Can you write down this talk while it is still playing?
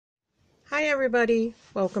Hi everybody,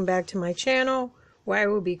 welcome back to my channel where I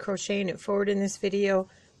will be crocheting it forward in this video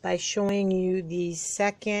by showing you the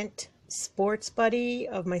second sports buddy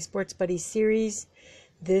of my sports buddy series.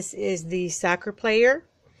 This is the soccer player.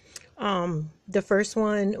 The first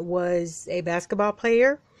one was a basketball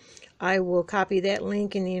player. I will copy that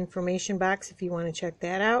link in the information box if you want to check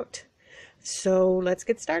that out. So let's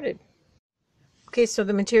get started. Okay, so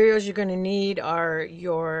the materials you're going to need are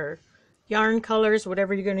your yarn colors,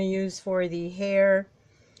 whatever you're going to use for the hair,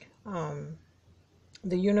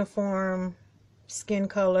 the uniform, skin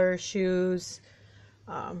color, shoes,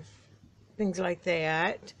 things like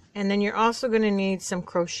that. And then you're also going to need some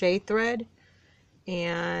crochet thread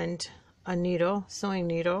and a needle, sewing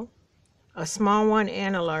needle, a small one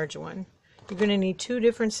and a large one. You're going to need two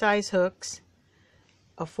different size hooks,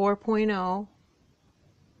 a 4.0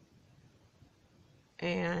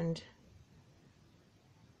 and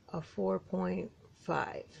a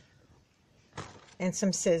 4.5, and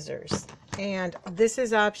some scissors. And this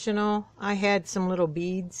is optional. I had some little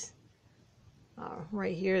beads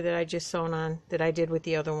right here that I just sewn on that I did with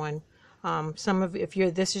the other one.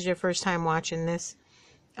 If this is your first time watching this,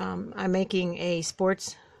 I'm making a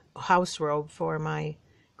sports house robe for my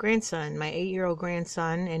grandson, my 8-year-old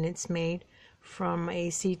grandson, and it's made from a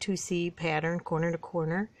C2C pattern, corner to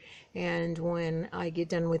corner. And when I get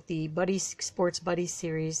done with the Sports Buddies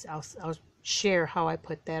series, I'll share how I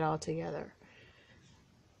put that all together.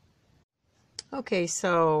 Okay,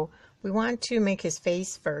 so we want to make his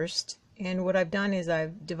face first, and what I've done is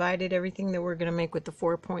I've divided everything that we're going to make with the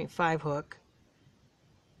 4.5 hook,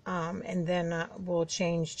 and then we'll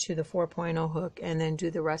change to the 4.0 hook and then do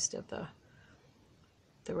the rest of the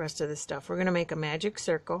stuff. We're going to make a magic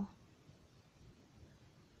circle.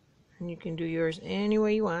 And you can do yours any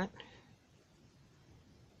way you want.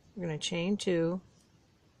 We're going to chain 2,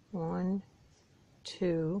 1,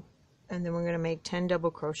 2, and then we're going to make 10 double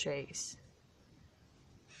crochets.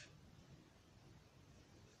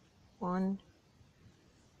 1,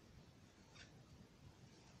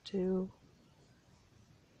 2,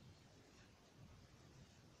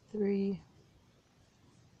 3,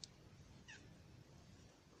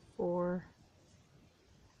 4,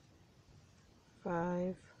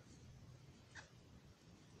 5,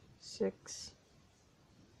 6,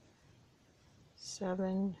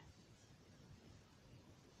 7,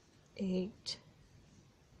 8,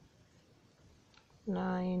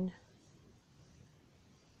 9,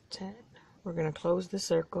 10. We're going to close the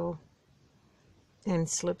circle and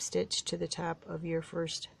slip stitch to the top of your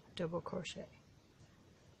first double crochet.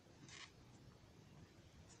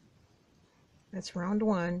 That's round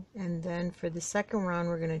 1, and then for the second round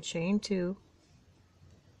we're going to chain 2,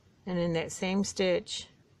 and in that same stitch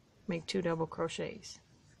make 2 double crochets,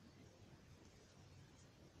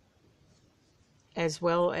 as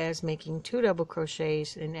well as making 2 double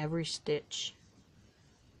crochets in every stitch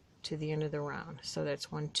to the end of the round. So that's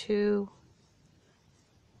 1, 2,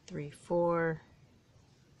 3, 4,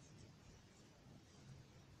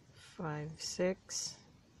 5, 6,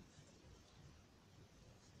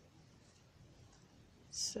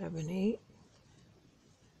 7, 8,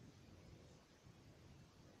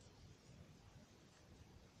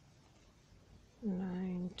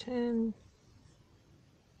 9, 10,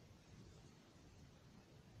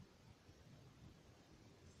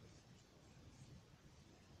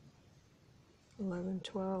 11,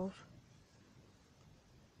 12,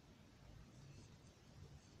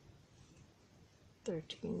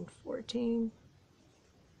 13, 14,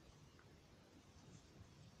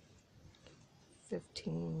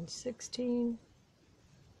 15, 16,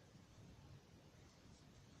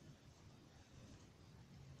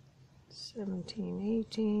 17,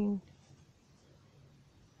 18,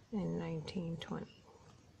 and 19, 20.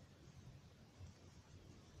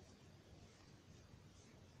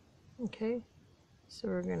 Okay, so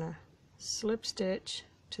we're going to slip stitch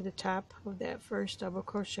to the top of that first double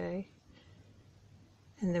crochet,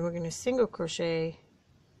 and then we're going to single crochet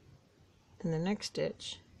in the next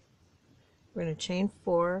stitch. We're going to chain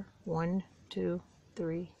 4, 1, 2,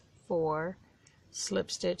 3, 4,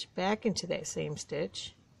 slip stitch back into that same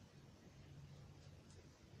stitch,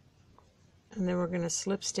 and then we're going to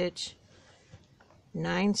slip stitch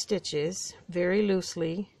 9 stitches very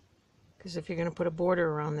loosely, because if you're going to put a border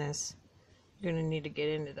around this, you're going to need to get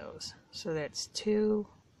into those. So that's 2,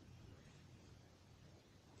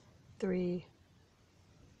 3,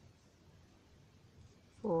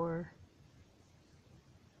 4,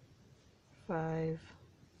 5,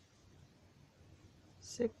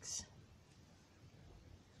 6,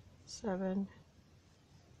 7,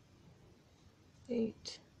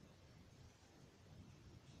 8,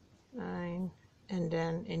 9, and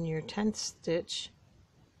then in your 10th stitch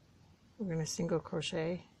we're going to single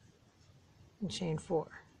crochet and chain 4,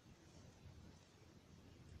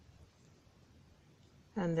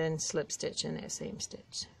 and then slip stitch in that same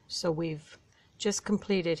stitch. So we've just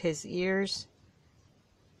completed his ears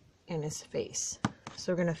and his face.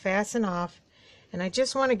 So we're going to fasten off, and I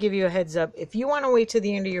just want to give you a heads up, if you want to wait to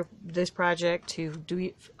the end of this project to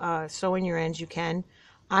do sew in your ends, you can.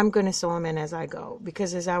 I'm going to sew them in as I go,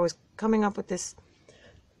 because as I was coming up with this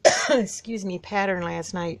excuse me, pattern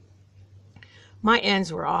last night, my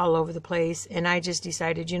ends were all over the place, and I just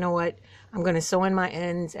decided, you know what, I'm going to sew in my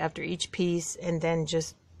ends after each piece and then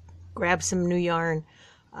just grab some new yarn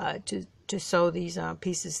to sew these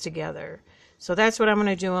pieces together. So that's what I'm going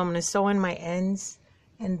to do. I'm going to sew in my ends,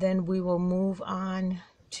 and then we will move on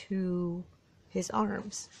to his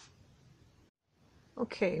arms.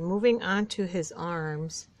 Okay, moving on to his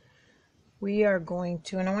arms, we are going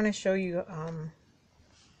to, and I want to show you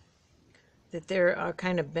that they're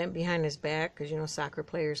kind of bent behind his back, because you know soccer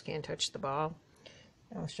players can't touch the ball.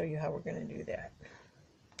 I'll show you how we're going to do that.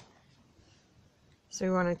 So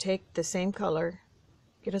we want to take the same color,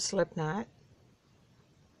 get a slip knot.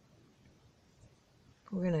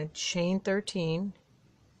 We're going to chain 13.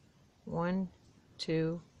 1,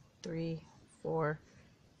 2, 3, 4,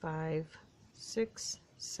 5, 6,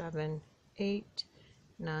 7, 8,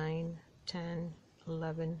 9, 10,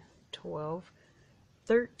 11, 12,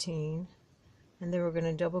 13, and then we're going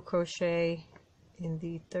to double crochet in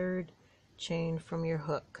the 3rd chain from your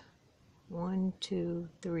hook. 1, 2,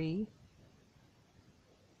 3.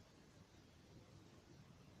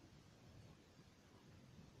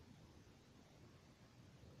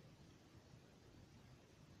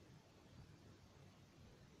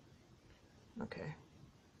 Okay.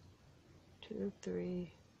 2,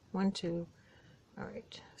 3, 1, 2. All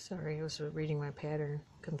right. Sorry, I was reading my pattern,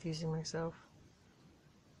 confusing myself.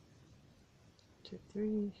 2,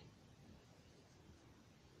 3,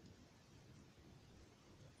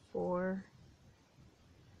 4,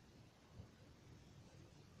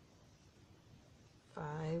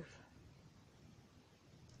 5,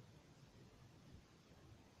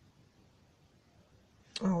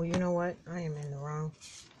 'Oh, you know what? I am in the wrong.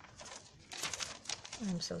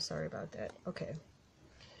 I'm so sorry about that. Okay.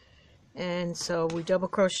 And so we double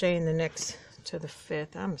crochet in the next to the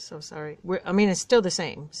 5th. I'm so sorry. I mean, it's still the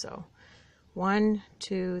same. So 1,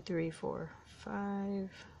 2, 3, 4,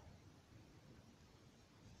 5.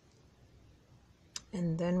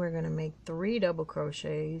 And then we're going to make 3 double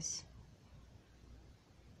crochets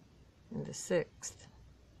in the 6th,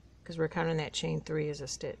 because we're counting that chain 3 as a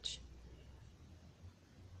stitch.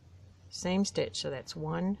 Same stitch, so that's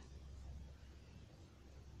 1,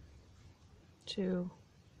 2,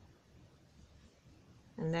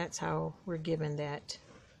 and that's how we're given that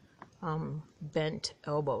bent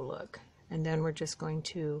elbow look. And then we're just going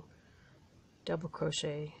to double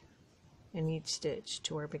crochet in each stitch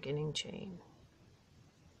to our beginning chain.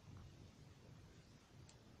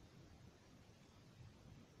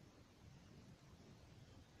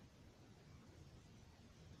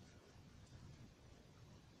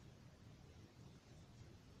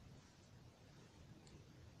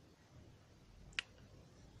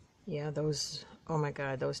 Yeah, those, oh my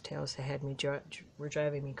God, those tails had me, were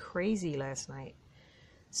driving me crazy last night.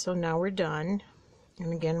 So now we're done.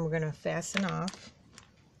 And again, we're going to fasten off.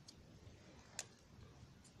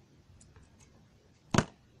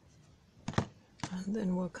 And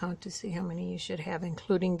then we'll count to see how many you should have,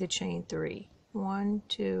 including the chain 3. 1,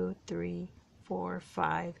 2, 3, 4,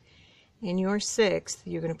 5. In your 6th,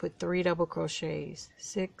 you're going to put 3 double crochets.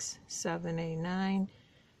 6, 7, 8, 9,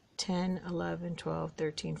 10, 11, 12,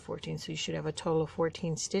 13, 14. So you should have a total of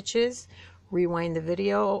 14 stitches. Rewind the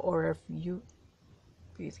video, or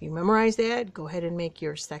if you memorize that, go ahead and make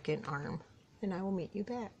your 2nd arm, and I will meet you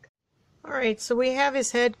back. All right, so we have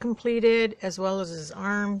his head completed as well as his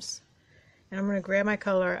arms. And I'm going to grab my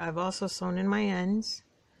color. I've also sewn in my ends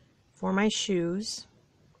for my shoes.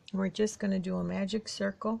 We're just going to do a magic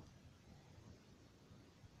circle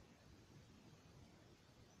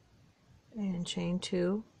and chain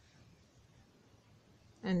 2,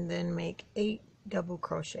 and then make 8 double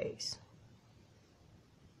crochets.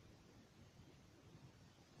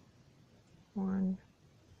 1,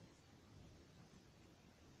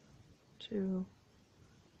 2,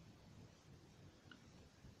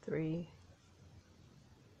 3,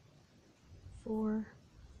 4,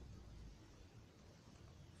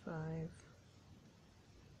 5,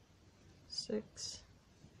 6,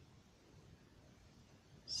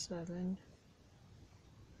 7,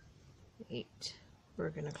 8. We're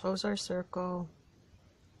going to close our circle,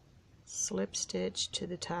 slip stitch to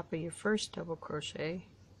the top of your first double crochet.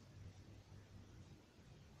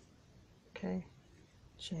 Okay,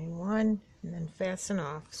 chain one and then fasten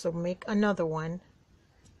off. So make another one.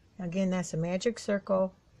 Again, that's a magic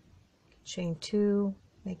circle, chain two,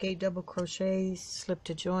 make 8 double crochets, slip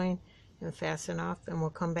to join, and fasten off, and we'll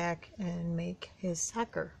come back and make his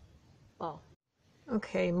soccer ball.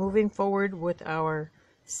 Okay, moving forward with our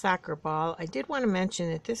soccer ball, I did want to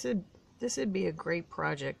mention that this would be a great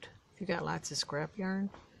project if you got lots of scrap yarn,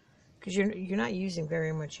 because you're not using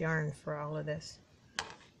very much yarn for all of this,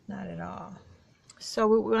 not at all. So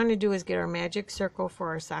what we want to do is get our magic circle for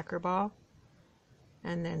our soccer ball,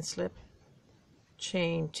 and then slip,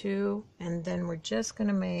 chain two, and then we're just going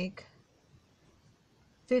to make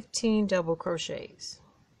 15 double crochets.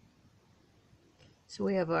 So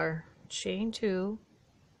we have our chain two,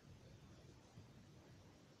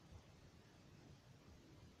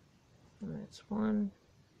 and that's 1,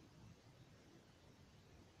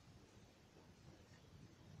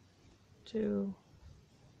 2,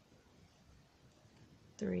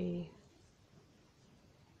 3,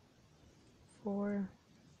 4,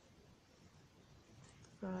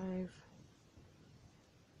 5,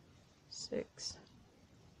 6,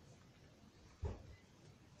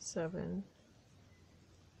 7,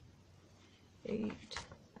 8,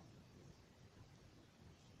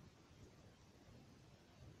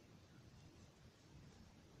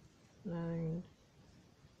 9,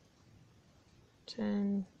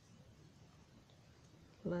 10,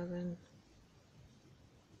 11,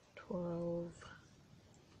 12,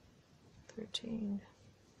 13,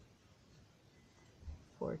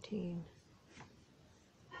 14,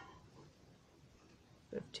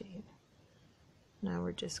 15. Now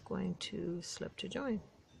we're just going to slip to join.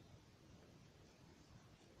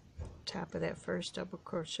 Top of that first double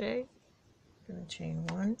crochet, I'm going to chain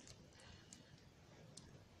one,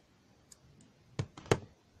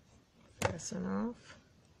 fasten off,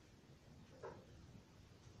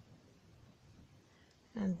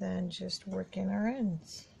 and then just working our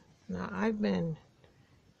ends. Now I've been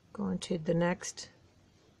going to the next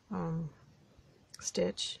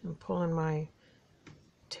stitch and pulling my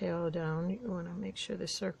tail down. You want to make sure the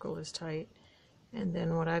circle is tight, and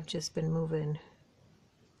then what I've just been moving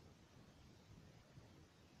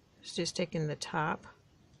is just taking the top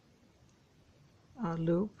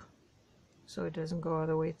loop so it doesn't go all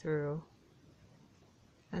the way through,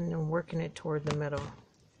 and then working it toward the middle,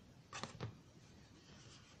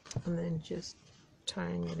 and then just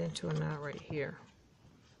tying it into a knot right here.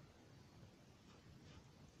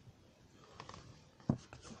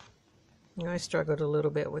 You know, I struggled a little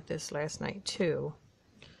bit with this last night too,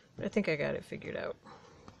 but I think I got it figured out.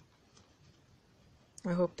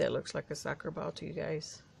 I hope that looks like a soccer ball to you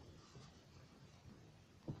guys.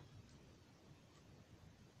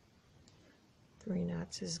 Three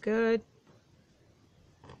knots is good.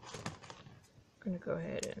 I'm going to go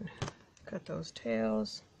ahead and cut those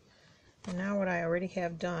tails. And now what I already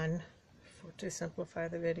have done to simplify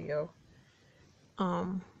the video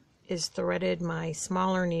is threaded my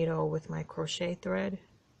smaller needle with my crochet thread,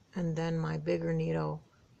 and then my bigger needle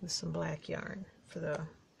with some black yarn for the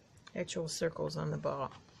actual circles on the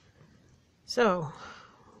ball. So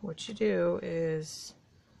what you do is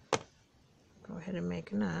go ahead and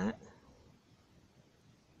make a knot.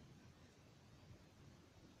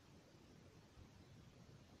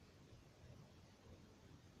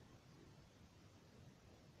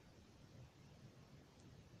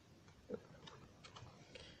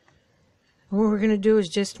 And what we're going to do is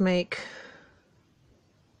just make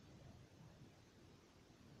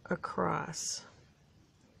a cross.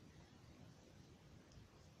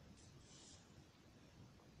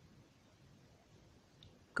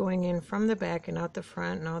 Going in from the back and out the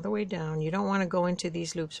front and all the way down. You don't want to go into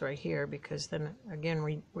these loops right here, because then again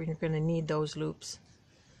we're going to need those loops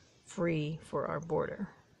free for our border.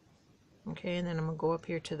 Okay, and then I'm going to go up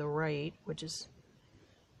here to the right, which is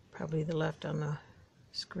probably the left on the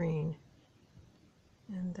screen,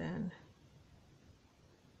 and then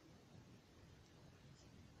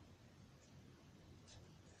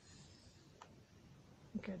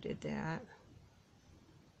I think I did that,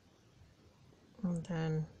 and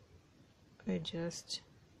then I just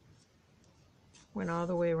went all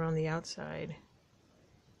the way around the outside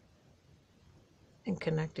and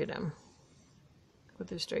connected them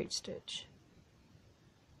with a straight stitch.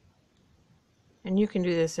 And you can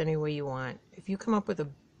do this any way you want. If you come up with a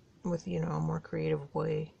more creative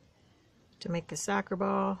way to make a soccer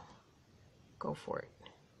ball, go for it.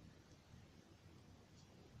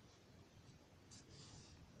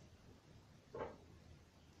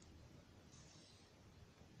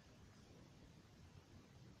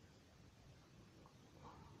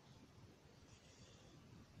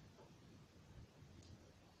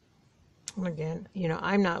 Again, you know,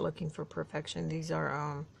 I'm not looking for perfection. These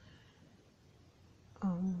are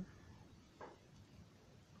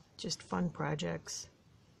just fun projects,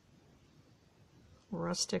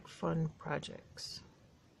 rustic fun projects.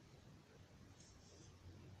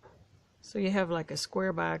 So you have like a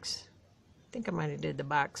square box. I think I might have did the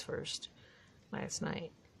box first last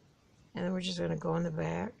night. And then we're just going to go in the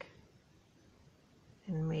back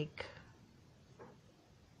and make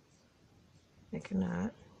a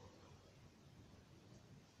knot.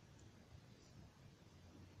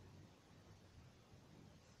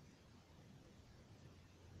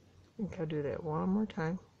 I think I'll do that one more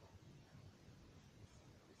time.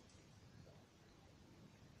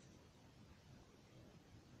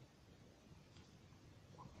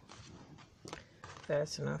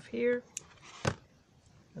 Fast enough here.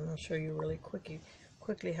 And I'll show you really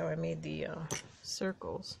quickly how I made the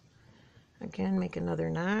circles. Again, make another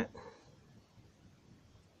knot.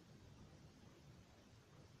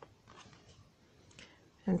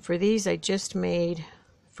 And for these, I just made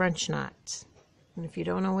French knots. And if you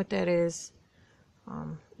don't know what that is,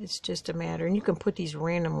 it's just a matter, and you can put these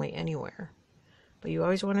randomly anywhere. But you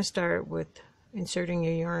always want to start with inserting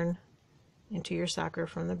your yarn into your socker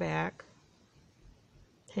from the back.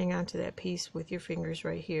 Hang on to that piece with your fingers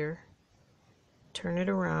right here. Turn it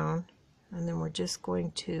around, and then we're just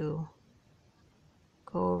going to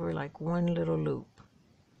go over like one little loop.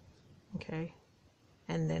 Okay?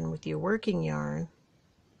 And then with your working yarn,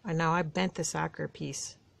 and now I bent the socker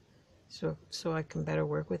piece so I can better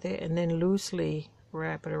work with it, and then loosely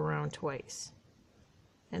wrap it around twice.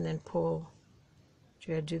 And then pull.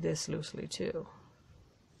 You gotta do this loosely too.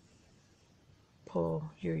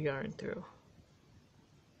 Pull your yarn through.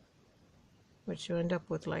 What you end up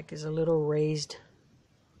with like is a little raised,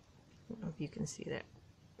 I don't know if you can see that.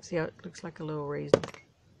 See how it looks like a little raised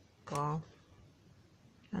ball?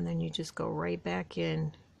 And then you just go right back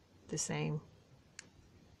in the same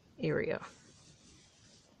area.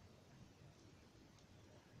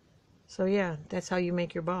 So yeah, that's how you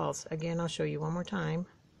make your balls. Again, I'll show you one more time.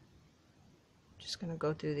 Just gonna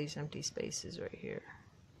go through these empty spaces right here.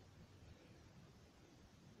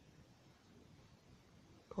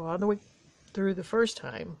 Go all the way through the first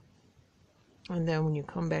time, and then when you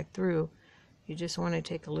come back through, you just want to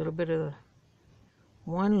take a little bit of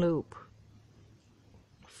one loop,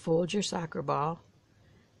 fold your socker ball,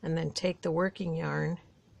 and then take the working yarn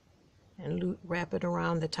and wrap it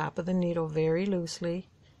around the top of the needle very loosely,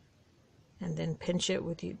 and then pinch it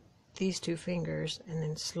with these two fingers, and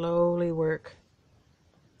then slowly work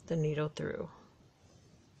the needle through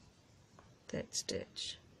that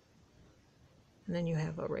stitch, and then you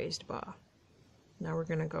have a raised ball. Now we're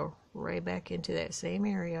going to go right back into that same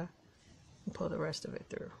area and pull the rest of it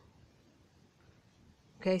through.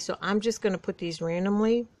 Okay, so I'm just going to put these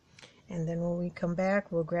randomly, and then when we come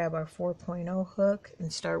back, we'll grab our 4.0 hook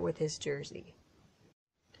and start with his jersey.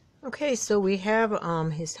 Okay, so we have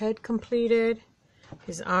his head completed,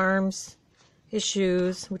 his arms, his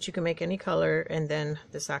shoes, which you can make any color, and then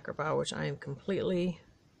the socker ball, which I am completely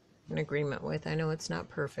in agreement with. I know it's not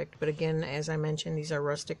perfect, but again, as I mentioned, these are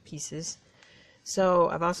rustic pieces. So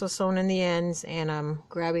I've also sewn in the ends, and I'm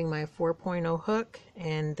grabbing my 4.0 hook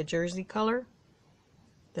and the jersey color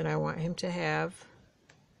that I want him to have,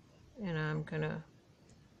 and I'm gonna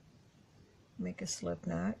make a slip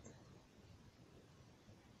knot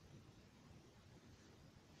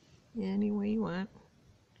any way you want.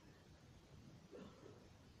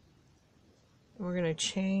 We're gonna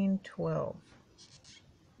chain 12.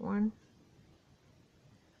 1,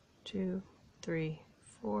 2, 3,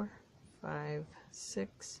 4, 5,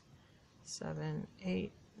 6, 7,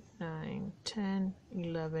 8, 9, 10,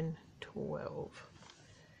 11, 12.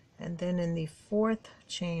 And then in the fourth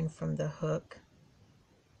chain from the hook,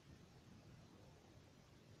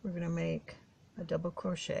 we're going to make a double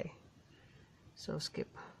crochet. So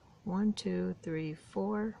skip 1, 2, 3,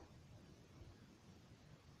 4.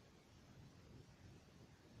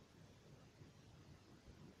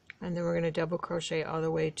 And then we're going to double crochet all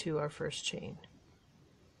the way to our first chain.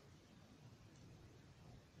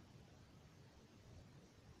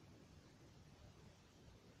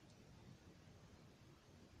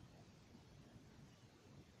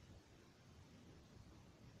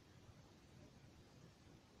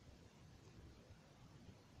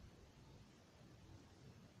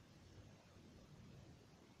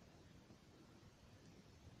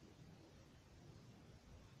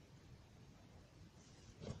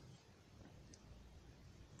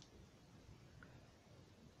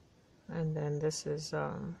 And then this is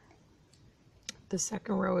the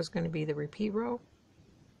second row is going to be the repeat row.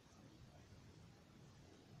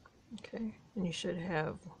 Okay, and you should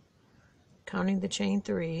have counting the chain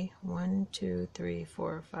 3, 1, 2, 3,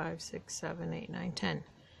 4, 5, 6, 7, 8, 9,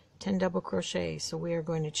 10 double crochets. So we are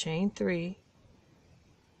going to chain 3,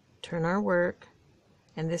 turn our work,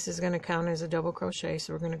 and this is going to count as a double crochet,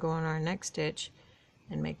 so we're going to go on our next stitch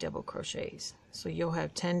and make double crochets. So you'll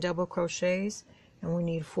have 10 double crochets, and we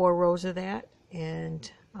need 4 rows of that,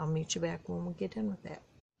 and I'll meet you back when we get done with that.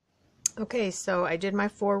 Okay, so I did my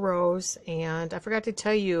 4 rows, and I forgot to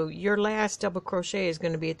tell you, your last double crochet is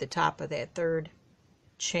going to be at the top of that 3rd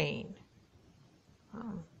chain.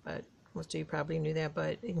 But most of you probably knew that,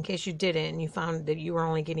 but in case you didn't and you found that you were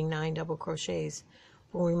only getting 9 double crochets,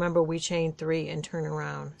 well, remember we chain 3 and turn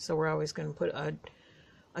around, so we're always going to put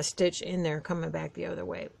a stitch in there coming back the other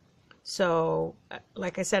way. So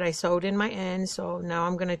like I said, I sewed in my end, so now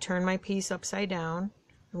I'm going to turn my piece upside down.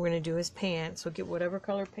 We're going to do his pants, so get whatever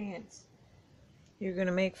color pants you're going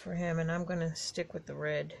to make for him, and I'm going to stick with the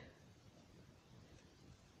red.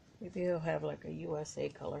 Maybe he'll have like a USA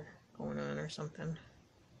color going on or something.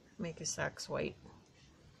 Make his socks white.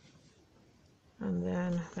 And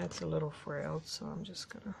then that's a little frayed, so I'm just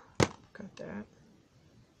going to cut that.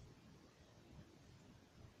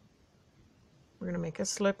 We're going to make a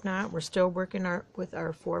slip knot. We're still working with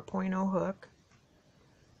our 4.0 hook.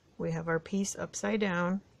 We have our piece upside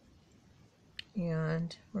down,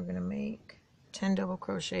 and we're going to make 10 double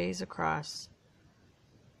crochets across.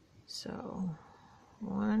 So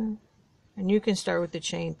 1, and you can start with the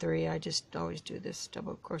chain 3. I just always do this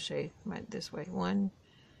double crochet this way. 1,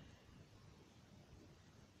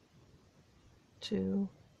 2,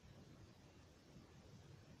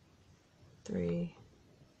 3,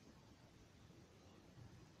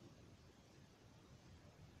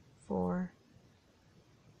 4,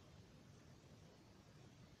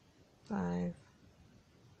 5,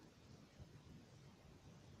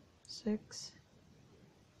 6,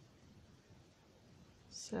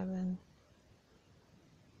 7,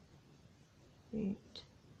 8.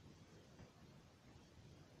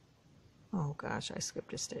 Oh gosh, I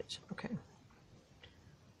skipped a stitch. Okay.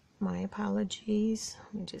 My apologies.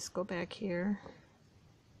 Let me just go back here.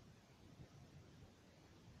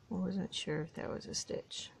 I wasn't sure if that was a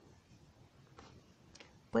stitch,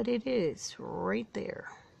 but it is right there.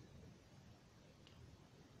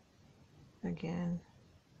 Again,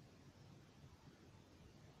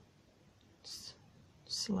 it's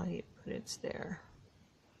slight, but it's there.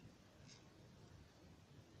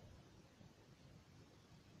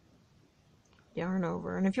 Yarn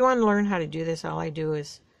over, and if you want to learn how to do this, all I do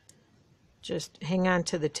is just hang on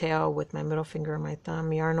to the tail with my middle finger and my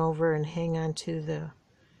thumb, yarn over, and hang on to the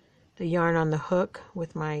yarn on the hook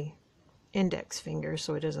with my index finger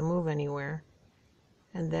so it doesn't move anywhere,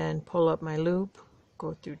 and then pull up my loop,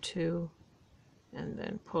 go through 2, and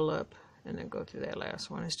then pull up and then go through that last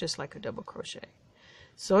one. It's just like a double crochet.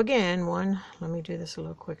 So again, 1, let me do this a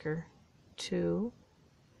little quicker, 2,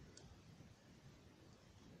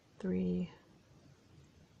 3,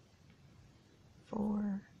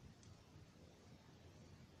 4,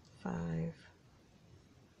 5,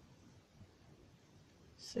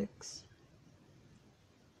 6,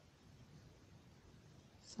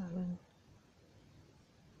 7,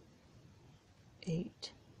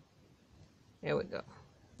 8, there we go,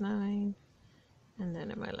 9, and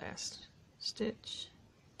then in my last stitch,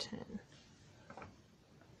 10.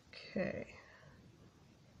 Okay.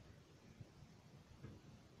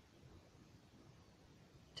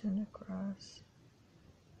 Across,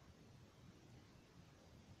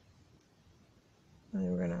 and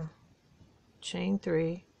then we're going to chain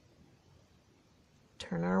 3,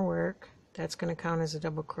 turn our work. That's going to count as a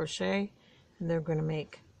double crochet, and they're going to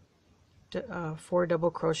make 4 double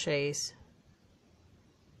crochets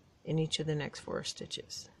in each of the next 4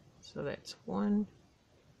 stitches. So that's 1,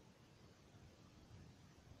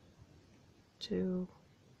 2,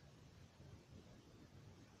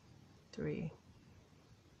 3,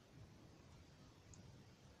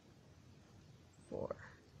 4.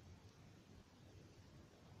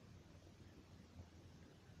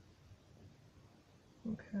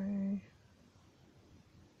 Okay.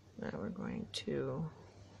 Now we're going to,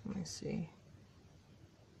 let me see.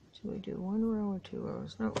 Should we do 1 row or 2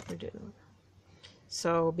 rows? No, we're doing.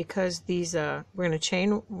 So because these, we're going to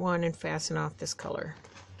chain 1 and fasten off this color.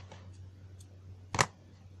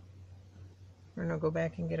 We're going to go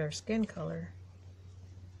back and get our skin color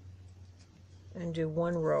and do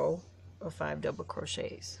 1 row of 5 double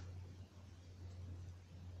crochets.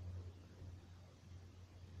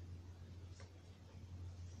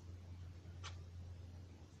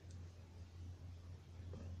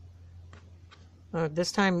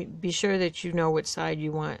 This time be sure that you know what side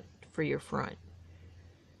you want for your front.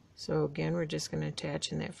 So again, we're just going to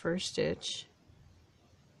attach in that first stitch.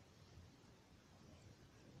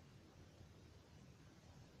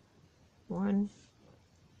 One,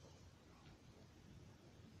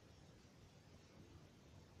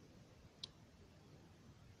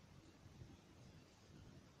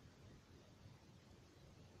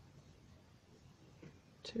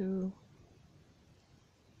 two,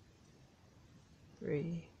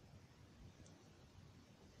 three,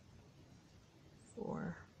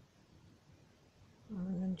 four.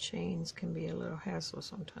 And then chains can be a little hassle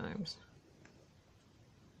sometimes.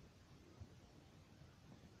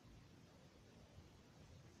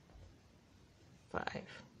 5.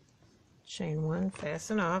 Chain 1,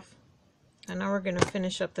 fasten off. And now we're going to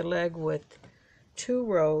finish up the leg with 2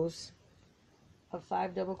 rows of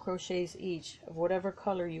 5 double crochets each of whatever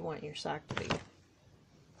color you want your sock to be.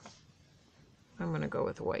 I'm going to go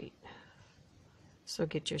with white. So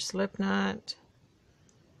get your slip knot,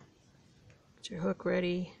 get your hook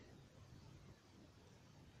ready,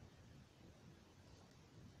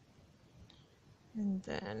 and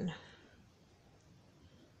then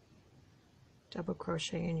double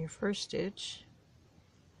crochet in your first stitch,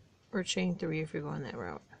 or chain 3 if you're going that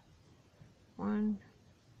route. 1,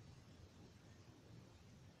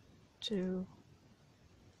 2,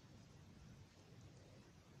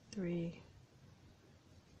 3,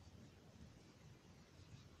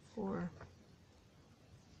 4,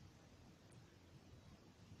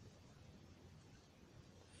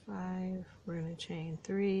 5. We're going to chain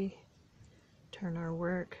 3, turn our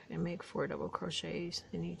work, and make 4 double crochets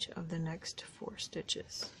in each of the next 4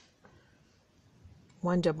 stitches.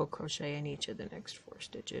 1 double crochet in each of the next 4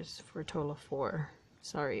 stitches for a total of 4.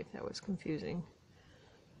 Sorry if that was confusing.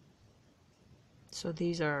 So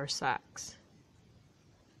these are our socks.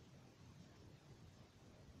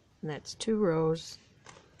 And that's 2 rows.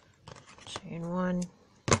 Chain 1,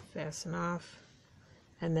 fasten off,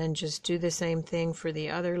 and then just do the same thing for the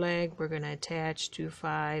other leg. We're going to attach, do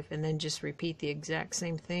 5, and then just repeat the exact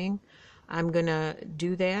same thing. I'm going to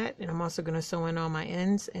do that, and I'm also going to sew in all my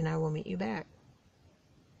ends, and I will meet you back.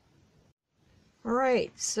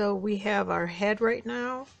 Alright, so we have our head right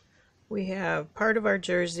now. We have part of our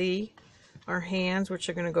jersey, our hands, which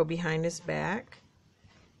are going to go behind his back,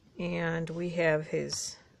 and we have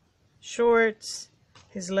his shorts,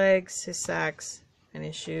 his legs, his socks, and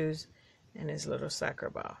his shoes, and his little soccer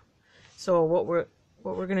ball. So what we're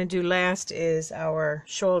going to do last is our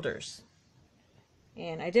shoulders.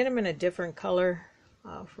 And I did them in a different color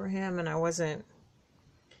for him, and I wasn't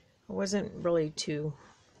really too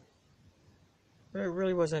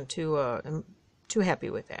happy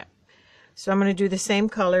with that. So I'm going to do the same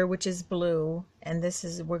color, which is blue, and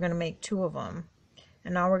we're going to make 2 of them.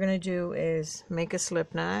 And all we're going to do is make a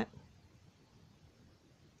slip knot.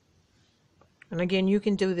 And again, you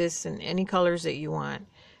can do this in any colors that you want. And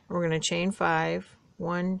we're going to chain 5.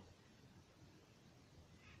 1,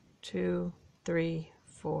 2, 3,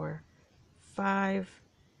 4, 5.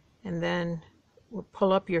 And then we'll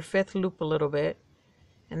pull up your 5th loop a little bit.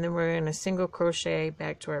 And then we're going to single crochet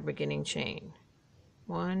back to our beginning chain.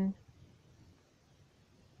 1,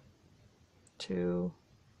 2,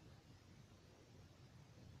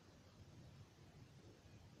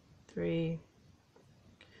 3,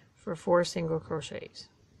 for 4 single crochets.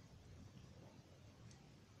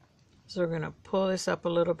 So we're going to pull this up a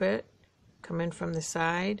little bit, come in from the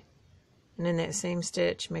side, and in that same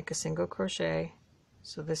stitch make a single crochet.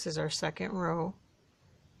 So this is our 2nd row,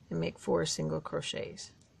 and make 4 single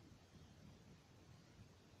crochets.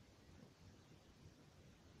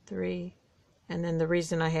 3, and then the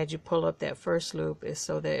reason I had you pull up that first loop is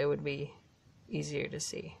so that it would be easier to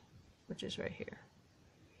see, which is right here.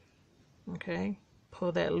 Okay,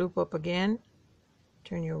 pull that loop up again,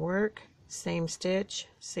 turn your work, same stitch,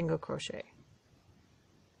 single crochet.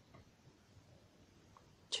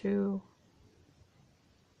 2,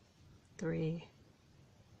 3.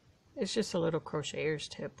 It's just a little crocheter's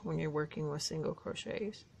tip when you're working with single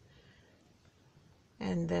crochets.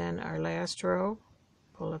 And then our last row,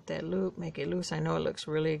 pull up that loop, make it loose. I know it looks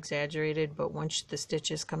really exaggerated, but once the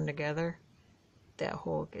stitches come together, that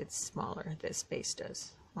hole gets smaller, that space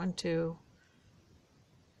does. 1, 2,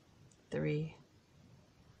 3,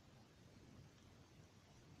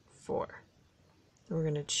 4. Then we're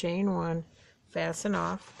going to chain 1, fasten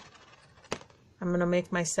off. I'm going to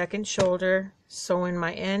make my 2nd shoulder, sew in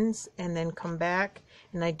my ends, and then come back.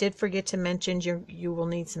 And I did forget to mention you will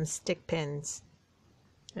need some stick pins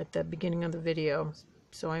at the beginning of the video,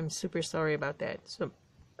 so I'm super sorry about that. So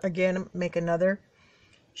again, make another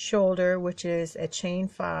shoulder, which is a chain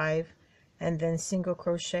 5, and then single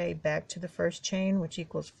crochet back to the first chain, which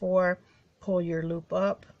equals 4. Pull your loop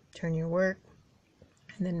up, turn your work,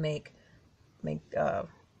 and then make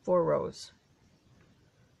 4 rows.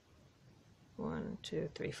 1, 2,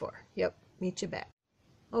 3, 4. Yep, meet you back.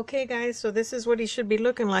 Okay guys, so this is what he should be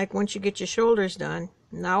looking like once you get your shoulders done.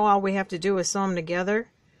 Now all we have to do is sew them together.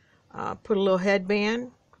 Put a little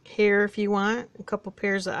headband, hair if you want, a couple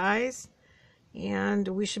pairs of eyes, and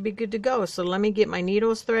we should be good to go. So let me get my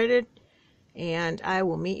needles threaded and I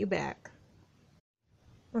will meet you back.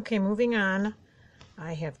 Okay, moving on.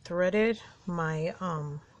 I have threaded my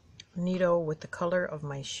needle with the color of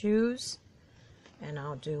my shoes, and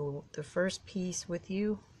I'll do the first piece with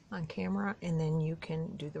you on camera, and then you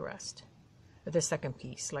can do the rest. Or the second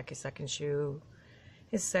piece, like a second shoe,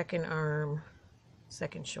 his second arm,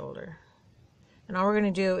 second shoulder. And all we're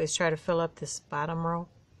going to do is try to fill up this bottom row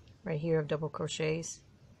right here of double crochets.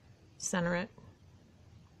 Center it.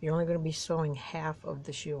 You're only going to be sewing half of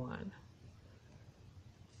the shoe on.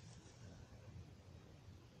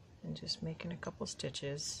 And just making a couple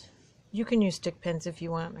stitches. You can use stick pins if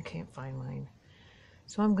you want. I can't find mine.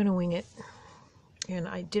 So I'm going to wing it. And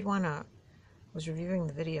I was reviewing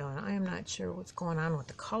the video, and I am not sure what's going on with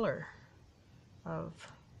the color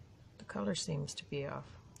seems to be off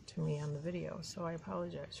to me on the video, so I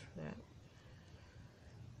apologize for that.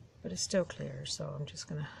 But it's still clear, so I'm just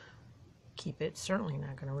going to keep it. Certainly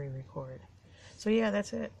not going to re-record. So yeah,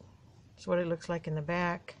 that's it. That's what it looks like in the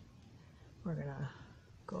back. We're going to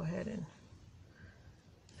go ahead and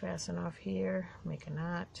fasten off here, make a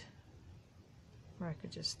knot, or I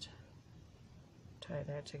could just tie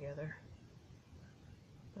that together,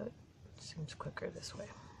 but it seems quicker this way.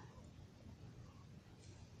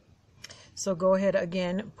 So go ahead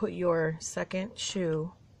again, put your second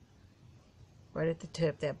shoe right at the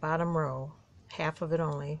tip, that bottom row, half of it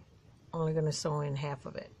only going to sew in half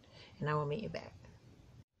of it, and I will meet you back.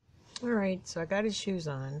 Alright, so I got his shoes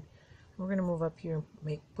on. We're going to move up here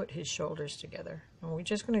and put his shoulders together. And what we're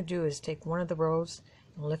just going to do is take one of the rows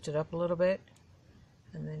and lift it up a little bit,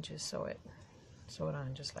 and then just sew it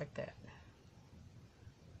on just like that.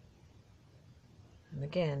 And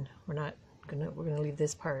again, we're going to leave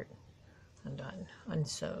this part undone,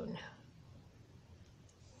 unsewn.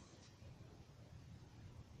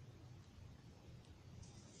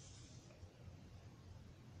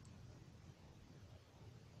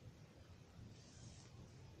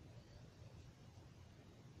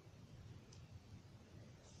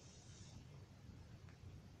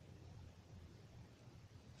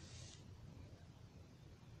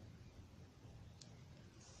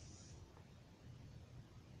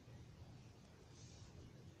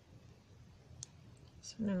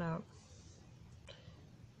 Sending out.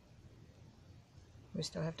 We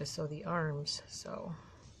still have to sew the arms, so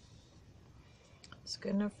it's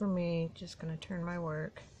good enough for me. Just gonna turn my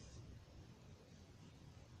work.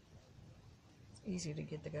 It's easy to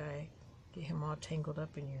get him all tangled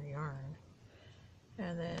up in your yarn,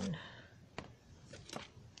 and then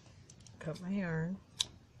cut my yarn,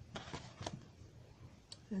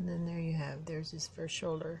 and then there you have. There's his first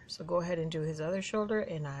shoulder. So go ahead and do his other shoulder,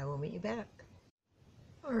 and I will meet you back.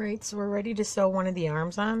 Alright, so we're ready to sew one of the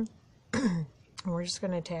arms on. And we're just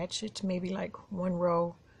going to attach it to maybe like one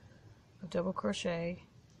row of double crochet.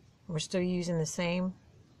 We're still using the same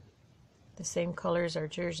color as our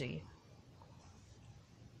jersey.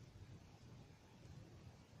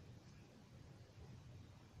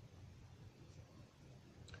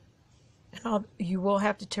 And you will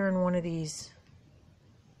have to turn one of these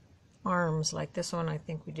arms, like this one I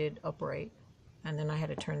think we did upright, and then I had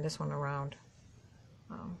to turn this one around.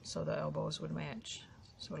 So the elbows would match,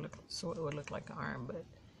 so it would look like an arm, but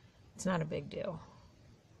it's not a big deal.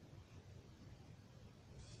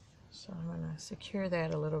 So I'm going to secure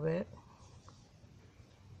that a little bit,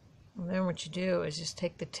 and then what you do is just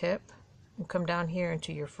take the tip and come down here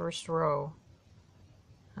into your first row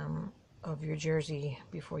of your jersey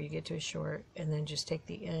before you get to a short, and then just take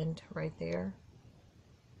the end right there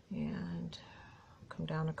and come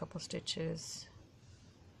down a couple stitches.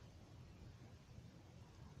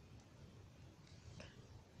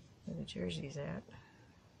 Where the jersey's at.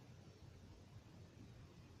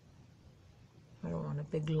 I don't want a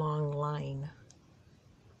big long line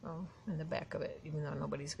in the back of it, even though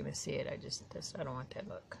nobody's going to see it. I don't want that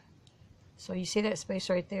look. So you see that space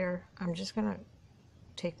right there? I'm just going to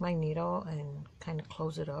take my needle and kind of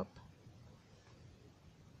close it up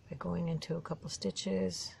by going into a couple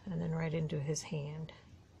stitches and then right into his hand.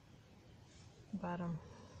 Bottom.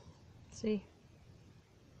 See?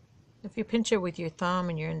 If you pinch it with your thumb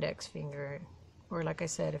and your index finger, or like I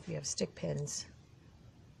said, if you have stick pins,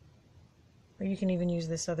 or you can even use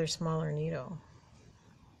this other smaller needle.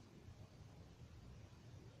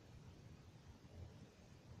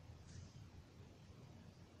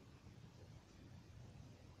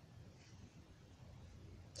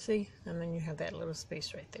 See, and then you have that little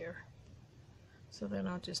space right there. So then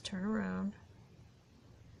I'll just turn around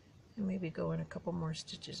and maybe go in a couple more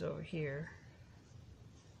stitches over here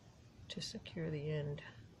to secure the end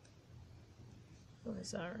of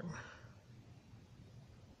his arm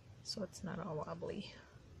so it's not all wobbly.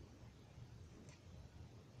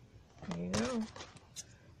 There you go.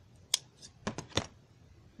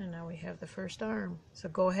 And now we have the first arm. So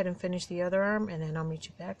go ahead and finish the other arm, and then I'll meet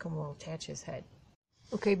you back and we'll attach his head.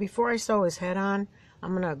 Okay, before I sew his head on,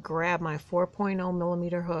 I'm going to grab my 4.0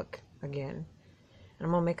 millimeter hook again, and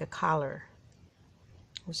I'm going to make a collar.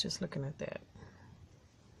 I was just looking at that.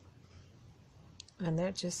 And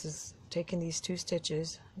that just is taking these 2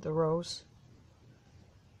 stitches, the rows,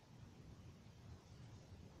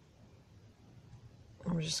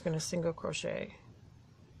 I'm just going to single crochet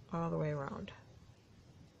all the way around.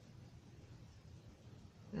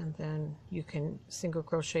 And then you can single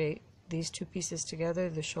crochet these 2 pieces together,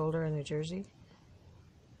 the shoulder and the jersey.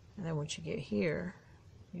 And then once you get here,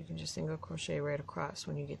 you can just single crochet right across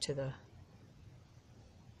when you get to the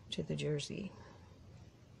jersey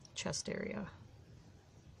chest area.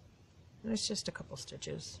 And it's just a couple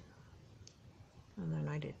stitches. And then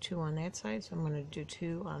I did 2 on that side, so I'm going to do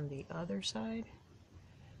 2 on the other side.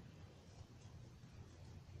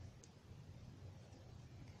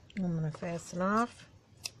 I'm going to fasten off.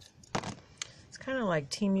 It's kind of like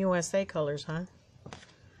Team USA colors, huh?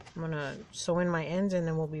 I'm going to sew in my ends, and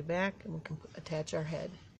then we'll be back and we can attach our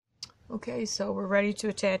head. Okay, so we're ready to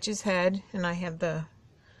attach his head, and I have the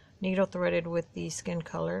needle threaded with the skin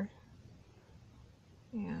color.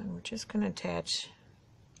 And we're just going to attach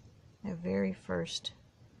that very first.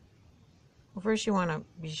 Well, first you want to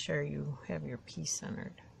be sure you have your piece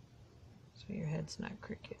centered so your head's not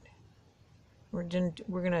crooked. We're going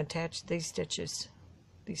to attach these stitches,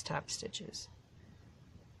 these top stitches.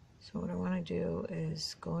 So what I want to do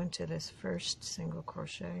is go into this first single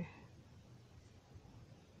crochet.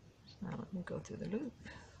 So now let me go through the loop.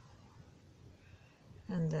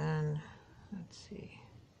 And then, let's see,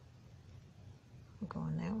 we'll go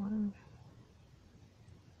on that one.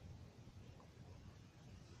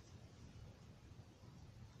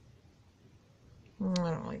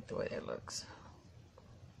 I don't like the way that looks.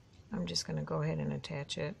 I'm just going to go ahead and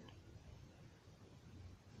attach it.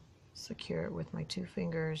 Secure it with my 2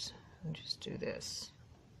 fingers and just do this.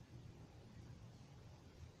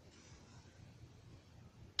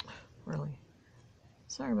 Really,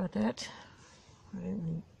 sorry about that. I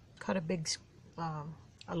didn't cut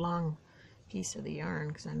a long piece of the yarn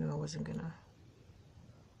because I knew I wasn't gonna.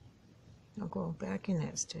 I'll go back in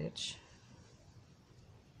that stitch.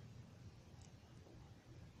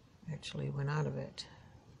 Actually went out of it.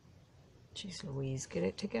 Jeez Louise, get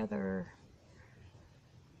it together.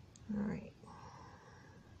 All right.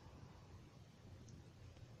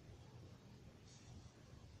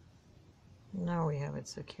 Now we have it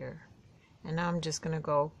secure. And now I'm just going to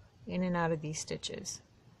go in and out of these stitches.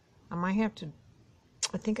 I might have to,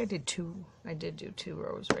 I think I did do 2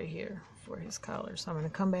 rows right here for his collar. So I'm going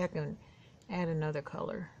to come back and add another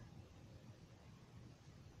color.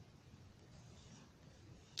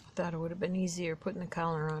 I thought it would have been easier putting the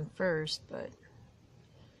collar on first, but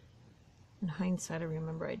in hindsight I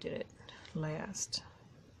remember I did it last.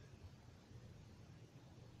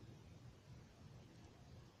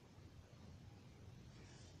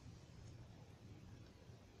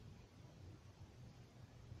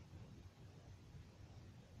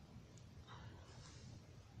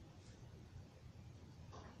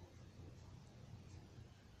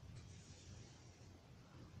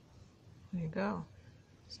 There you go.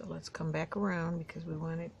 So let's come back around because we don't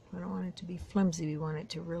want it to be flimsy. We want it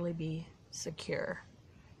to really be secure.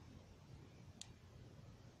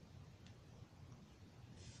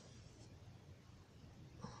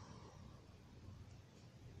 I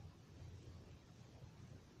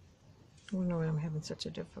don't know why I'm having such a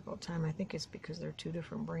difficult time. I think it's because they're 2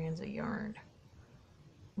 different brands of yarn.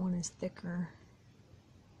 One is thicker.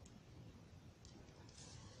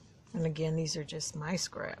 And again, these are just my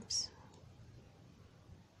scraps.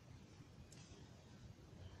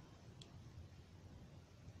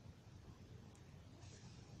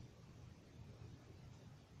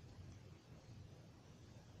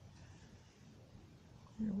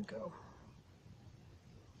 There we go.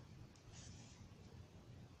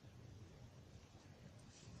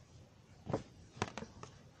 I'm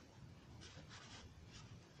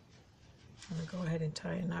going to go ahead and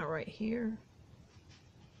tie a knot right here.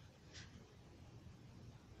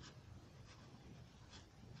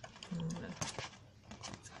 I'm going to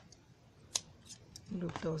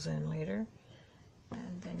loop those in later.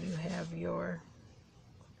 And then you have your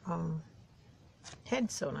head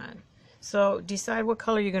sewn on. So decide what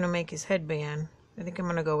color you're going to make his headband. I think I'm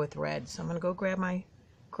going to go with red. So I'm going to go grab my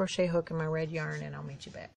crochet hook and my red yarn, and I'll meet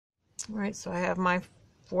you back. Alright, so I have my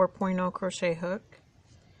 4.0 crochet hook.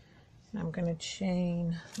 And I'm going to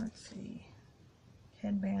chain, let's see,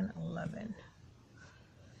 headband 11.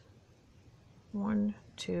 1,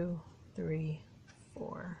 2, 3,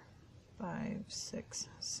 4, 5, 6,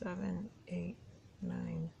 7, 8,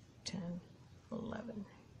 9, 10, 11.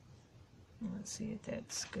 Let's see if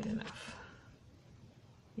that's good enough.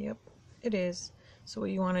 Yep, it is. So what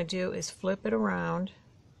you want to do is flip it around,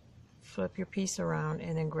 flip your piece around,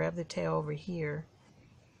 and then grab the tail over here,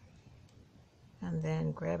 and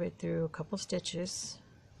then grab it through a couple stitches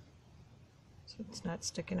so it's not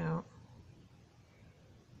sticking out.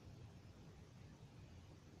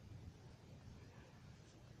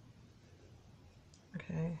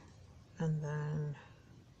 Okay, and then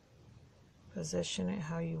position it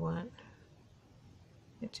how you want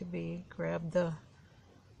it to be. Grab the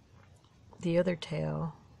other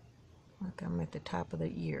tail, like I'm at the top of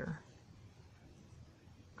the ear.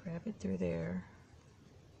 Grab it through there.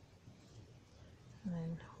 And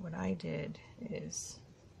then what I did is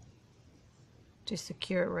to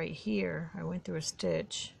secure it right here, I went through a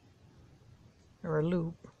stitch or a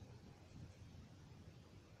loop.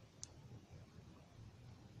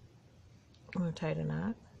 I'm going to tie the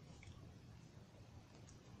knot.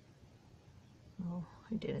 Oh,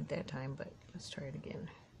 I didn't that time, but let's try it again.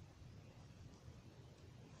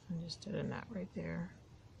 I just did a knot right there.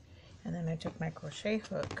 And then I took my crochet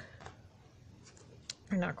hook,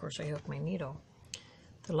 or not crochet hook, my needle,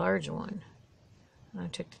 the large one, and I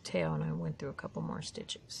took the tail and I went through a couple more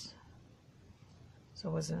stitches. So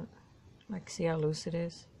it wasn't, like, see how loose it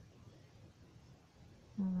is?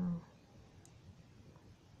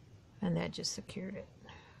 And that just secured it.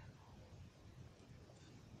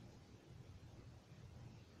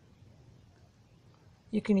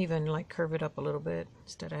 You can even like curve it up a little bit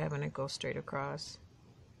instead of having it go straight across.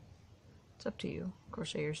 It's up to you,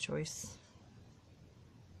 crocheter's choice.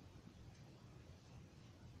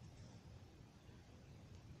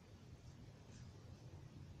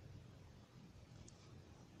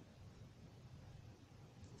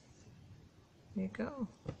 There you go.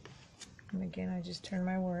 And again, I just turn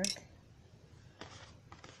my work.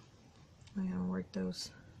 I'm going to work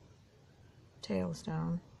those tails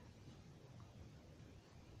down.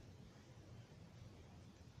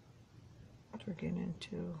 We're getting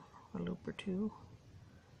into a loop or two.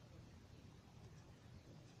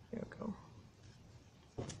 There we go.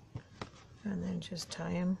 And then just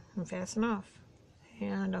tie him and fasten off.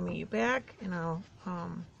 And I'll meet you back, and I'll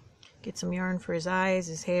get some yarn for his eyes,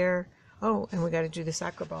 his hair. Oh, and we got to do the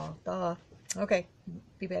soccer ball. Duh. Okay,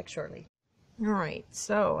 be back shortly. Alright,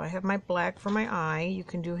 so I have my black for my eye. You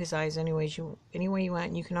can do his eyes any way you want.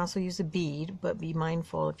 And you can also use a bead, but be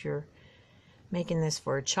mindful if you're making this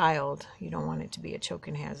for a child, you don't want it to be a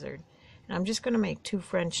choking hazard. And I'm just going to make 2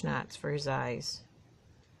 French knots for his eyes,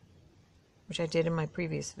 which I did in my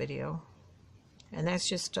previous video. And that's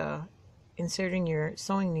just inserting your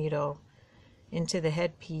sewing needle into the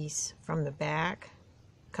headpiece from the back,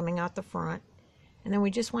 coming out the front, and then we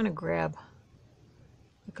just want to grab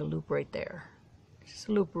like a loop right there. Just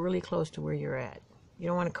a loop really close to where you're at. You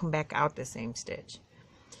don't want to come back out the same stitch.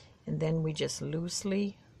 And then we just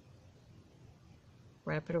loosely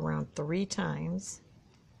wrap it around 3 times.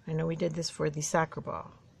 I know we did this for the soccer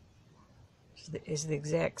ball. It's the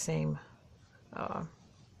exact same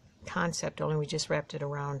concept, only we just wrapped it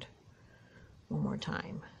around 1 more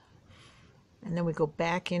time. And then we go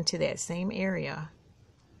back into that same area.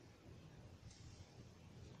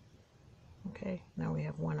 Okay, now we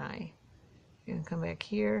have 1 eye. You can come back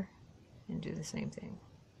here and do the same thing.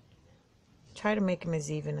 Try to make them as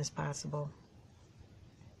even as possible.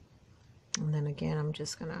 And then again, I'm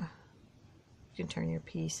just gonna, you can turn your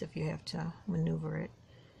piece if you have to maneuver it.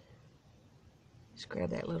 Just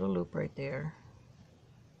grab that little loop right there.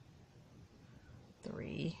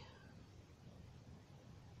 3.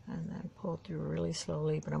 And then pull through really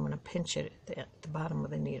slowly, but I'm gonna pinch it at the bottom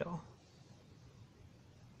of the needle.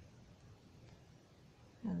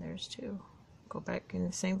 And there's 2. Go back in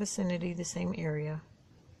the same vicinity, the same area.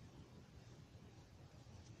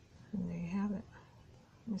 And there you have it.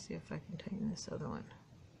 Let me see if I can tighten this other one.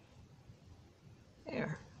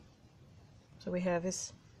 There. So we have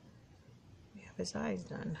his eyes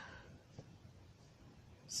done.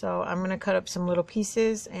 So I'm going to cut up some little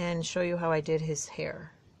pieces and show you how I did his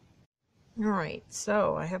hair. Alright,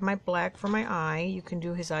 so I have my black for my eye. You can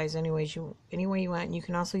do his eyes any way you want. And you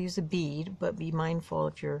can also use a bead, but be mindful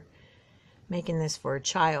if you're making this for a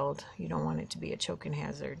child. You don't want it to be a choking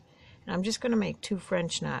hazard. And I'm just going to make 2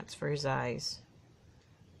 French knots for his eyes,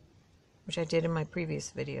 which I did in my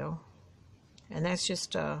previous video. And that's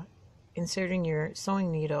just inserting your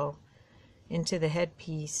sewing needle into the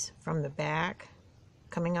headpiece from the back,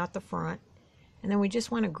 coming out the front, and then we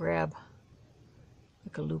just want to grab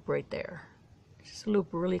like a loop right there. Just a loop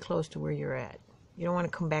really close to where you're at. You don't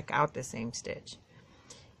want to come back out the same stitch.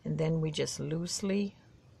 And then we just loosely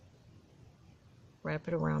wrap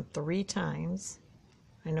it around 3 times.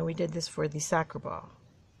 I know we did this for the soccer ball.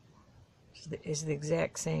 It's the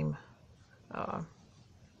exact same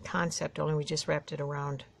concept, only we just wrapped it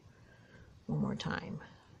around 1 more time.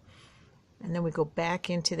 And then we go back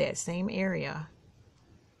into that same area.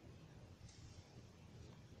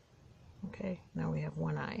 Okay, now we have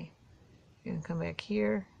 1 eye. You're going to come back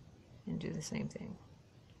here and do the same thing.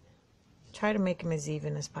 Try to make them as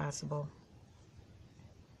even as possible.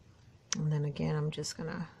 And then again, I'm just going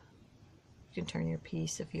to, you can turn your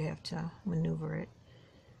piece if you have to maneuver it.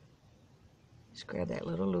 Just grab that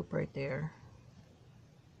little loop right there.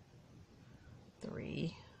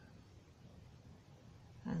 3.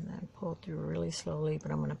 And then pull through really slowly,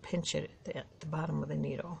 but I'm going to pinch it at the bottom of the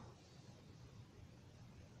needle.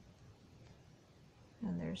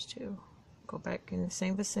 And there's 2. Go back in the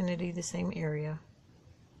same vicinity, the same area.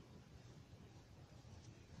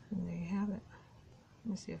 And there you have it.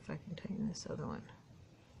 Let me see if I can tighten this other one.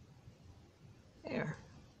 There.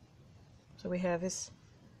 So we have his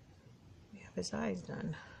eyes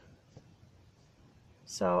done.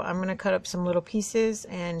 So I'm going to cut up some little pieces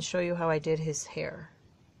and show you how I did his hair.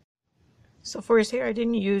 So for his hair, I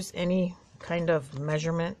didn't use any kind of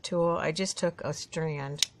measurement tool. I just took a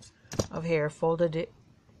strand of hair, folded it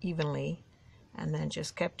evenly, and then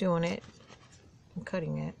just kept doing it and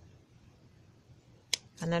cutting it.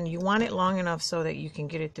 And then you want it long enough so that you can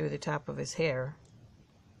get it through the top of his hair,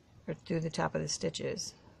 or through the top of the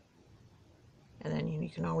stitches. And then you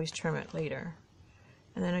can always trim it later.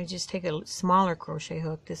 And then I just take a smaller crochet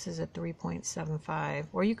hook. This is a 3.75,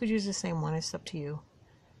 or you could use the same one, it's up to you.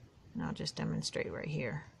 And I'll just demonstrate right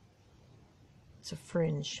here. It's a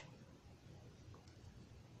fringe.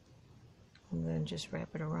 And then just wrap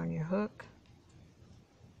it around your hook.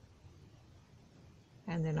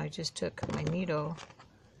 And then I just took my needle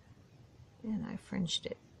and I fringed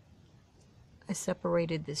it. I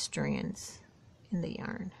separated the strands in the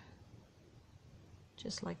yarn.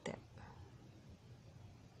 Just like that.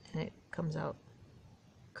 And it comes out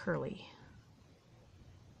curly.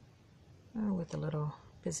 With a little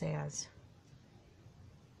pizzazz.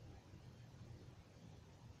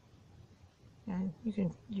 And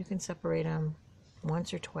you can separate them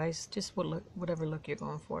once or twice, just whatever look you're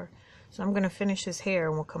going for. So I'm going to finish his hair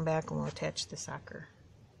and we'll come back and we'll attach the socker.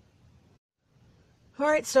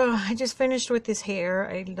 Alright, so I just finished with his hair.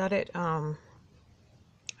 I let it, I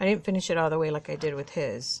didn't finish it all the way like I did with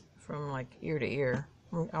his, from like ear to ear.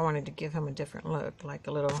 I wanted to give him a different look, like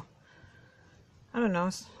a little, I don't know,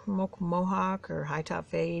 mohawk or high top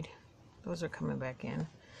fade. Those are coming back in.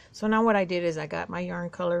 So now what I did is I got my yarn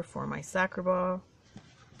color for my soccer ball.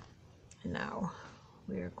 And now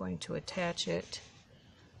we are going to attach it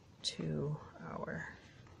to our,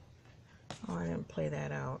 oh, I didn't play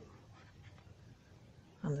that out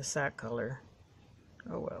on the sock color.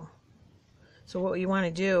 Oh well. So what you want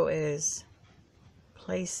to do is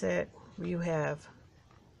place it where you have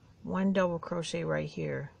 1 double crochet right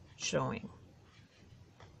here showing.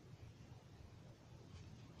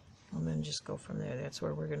 And then just go from there. That's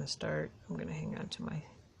where we're going to start. I'm going to hang on to my,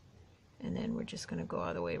 and then we're just going to go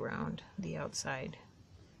all the way around the outside.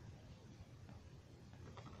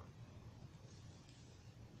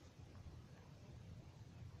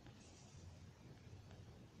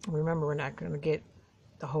 Remember, we're not going to get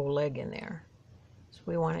the whole leg in there. So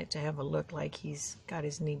we want it to have a look like he's got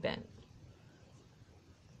his knee bent.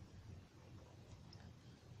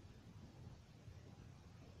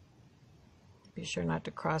 Be sure not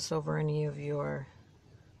to cross over any of your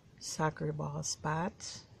soccer ball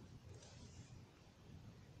spots.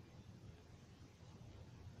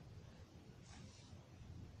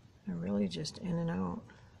 And really just in and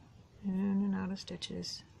out of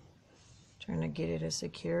stitches. Trying to get it as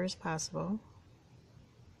secure as possible.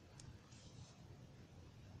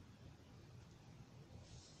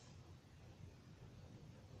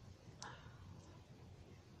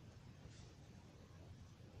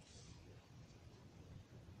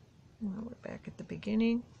 Now we're back at the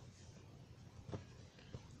beginning.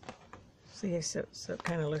 See, so it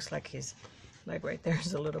kind of looks like his leg right there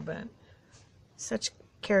is a little bent. Such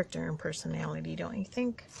character and personality, don't you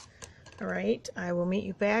think? All right, I will meet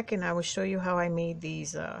you back and I will show you how I made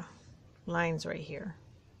these lines right here.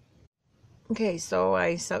 Okay, so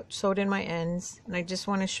I sewed in my ends, and I just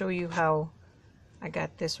want to show you how I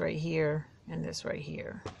got this right here and this right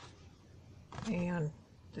here. And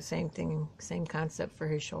the same thing, same concept for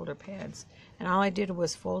his shoulder pads. And all I did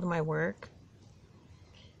was fold my work,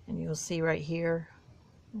 and you'll see right here,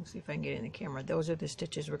 let's see if I can get in the camera, those are the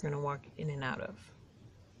stitches we're going to walk in and out of.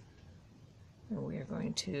 And we are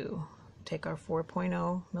going to take our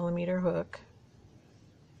 4.0 millimeter hook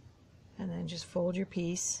and then just fold your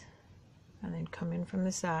piece and then come in from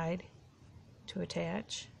the side to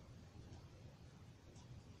attach,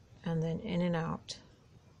 and then in and out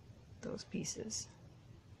those pieces,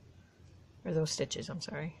 or those stitches, I'm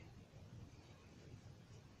sorry,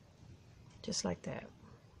 just like that.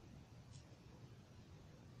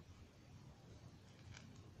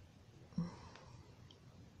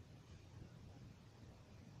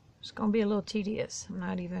 It's going to be a little tedious. I'm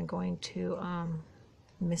not even going to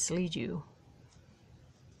mislead you,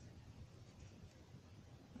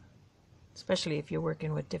 especially if you're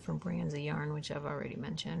working with different brands of yarn, which I've already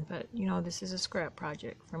mentioned. But you know, this is a scrap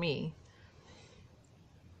project for me.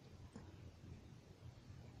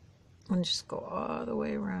 And just go all the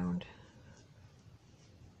way around,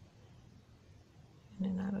 in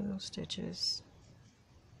and out of those stitches.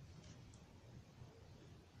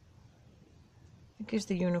 It gives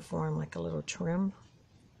the uniform like a little trim.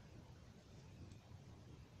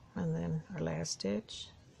 And then our last stitch.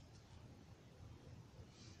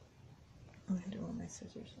 I'm going to do it with my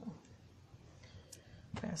scissors, so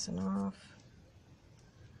fasten off.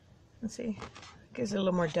 Let's see, it gives it a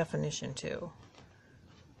little more definition too.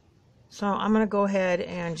 So I'm going to go ahead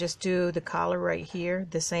and just do the collar right here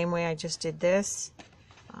the same way I just did this.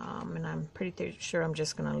 And I'm pretty sure I'm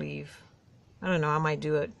just going to leave, I don't know, I might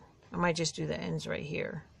do it, I might just do the ends right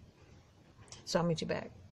here. So I'll meet you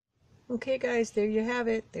back. Okay guys, there you have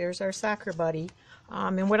it. There's our soccer buddy.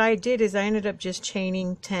 And what I did is I ended up just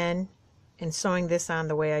chaining 10 and sewing this on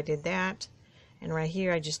the way I did that. And right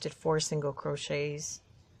here I just did 4 single crochets.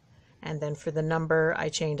 And then for the number I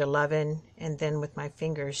chained 11, and then with my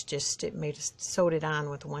fingers just sewed it on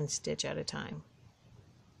with 1 stitch at a time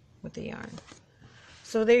with the yarn.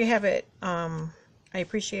 So there you have it. I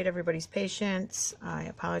appreciate everybody's patience. I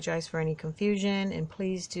apologize for any confusion, and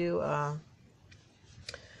please do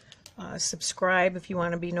subscribe if you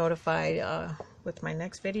want to be notified with my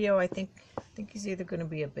next video. I think he's either going to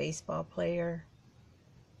be a baseball player,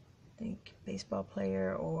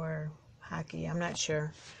 or hockey. I'm not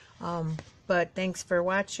sure. But thanks for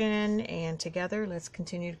watching, and together let's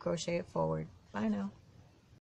continue to crochet it forward. Bye now.